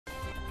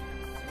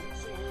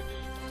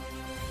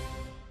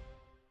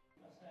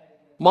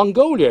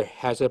Mongolia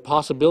has a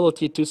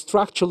possibility to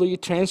structurally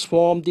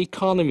transform the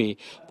economy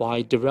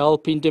by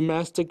developing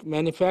domestic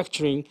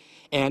manufacturing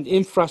and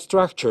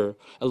infrastructure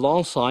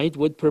alongside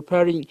with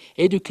preparing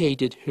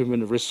educated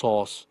human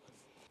resource.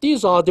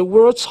 These are the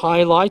words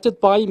highlighted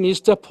by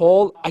Mr.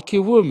 Paul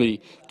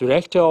Akiwumi,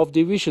 Director of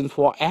Division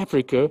for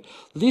Africa,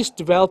 Least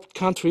Developed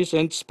Countries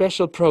and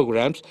Special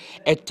Programs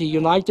at the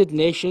United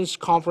Nations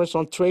Conference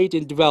on Trade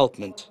and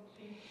Development.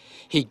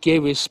 He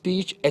gave a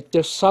speech at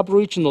the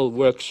sub-regional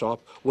workshop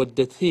with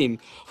the theme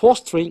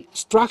Fostering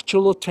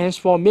Structural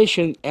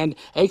Transformation and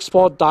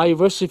Export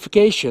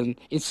Diversification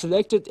in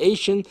Selected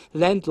Asian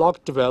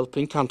Landlocked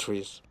Developing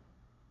Countries.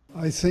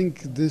 I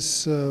think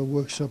this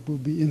workshop will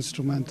be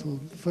instrumental,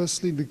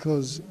 firstly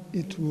because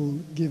it will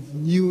give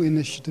new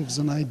initiatives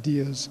and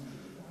ideas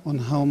on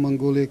how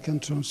Mongolia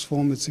can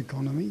transform its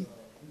economy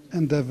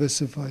and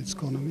diversify its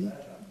economy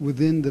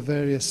within the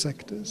various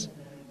sectors.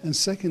 And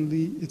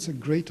secondly, it's a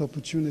great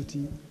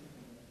opportunity.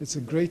 It's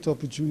a great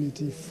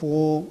opportunity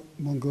for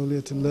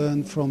Mongolia to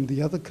learn from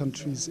the other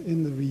countries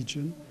in the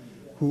region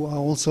who are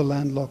also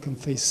landlocked and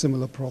face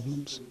similar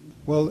problems.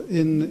 Well,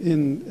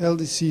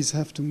 LDCs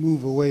have to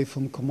move away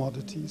from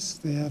commodities.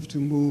 They have to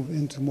move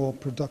into more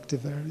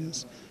productive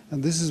areas.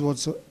 And this is what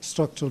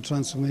structural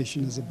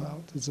transformation is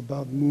about. It's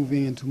about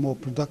moving into more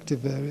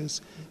productive areas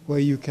where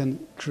you can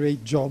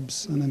create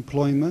jobs and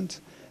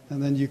employment,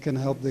 and then you can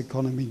help the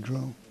economy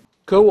grow.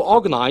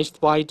 Co-organized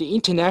by the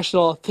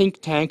International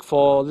Think Tank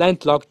for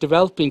Landlocked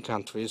Developing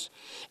Countries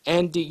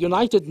and the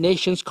United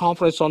Nations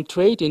Conference on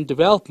Trade and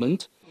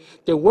Development,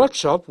 the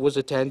workshop was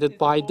attended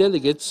by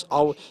delegates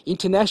of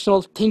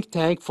International Think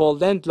Tank for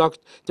Landlocked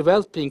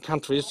Developing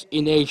Countries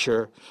in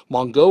Asia,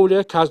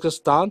 Mongolia,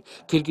 Kazakhstan,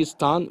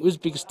 Kyrgyzstan,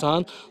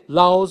 Uzbekistan,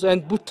 Laos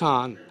and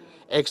Bhutan.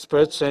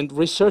 Experts and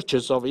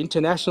researchers of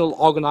international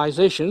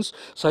organizations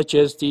such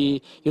as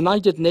the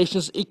United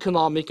Nations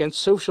Economic and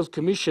Social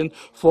Commission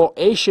for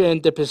Asia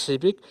and the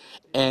Pacific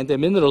and the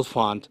Mineral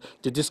Fund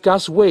to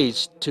discuss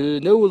ways to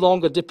no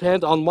longer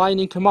depend on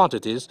mining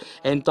commodities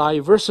and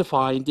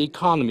diversifying the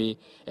economy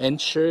and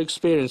share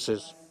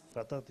experiences.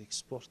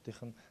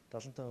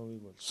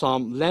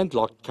 Some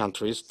landlocked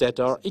countries that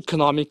are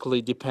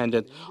economically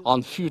dependent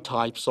on few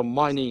types of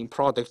mining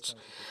products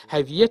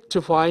have yet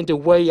to find a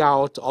way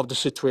out of the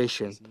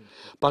situation.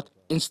 But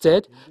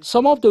instead,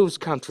 some of those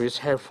countries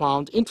have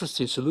found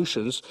interesting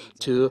solutions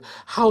to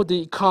how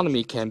the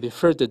economy can be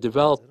further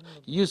developed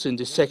using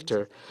the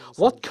sector,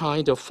 what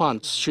kind of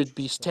funds should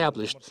be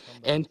established,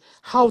 and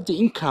how the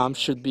income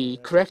should be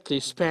correctly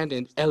spent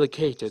and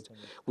allocated,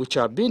 which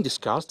are being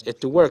discussed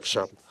at the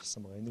workshop.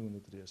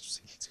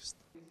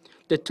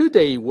 The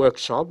two-day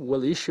workshop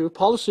will issue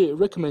policy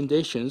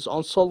recommendations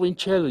on solving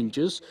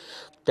challenges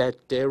that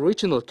the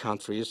regional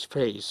countries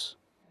face.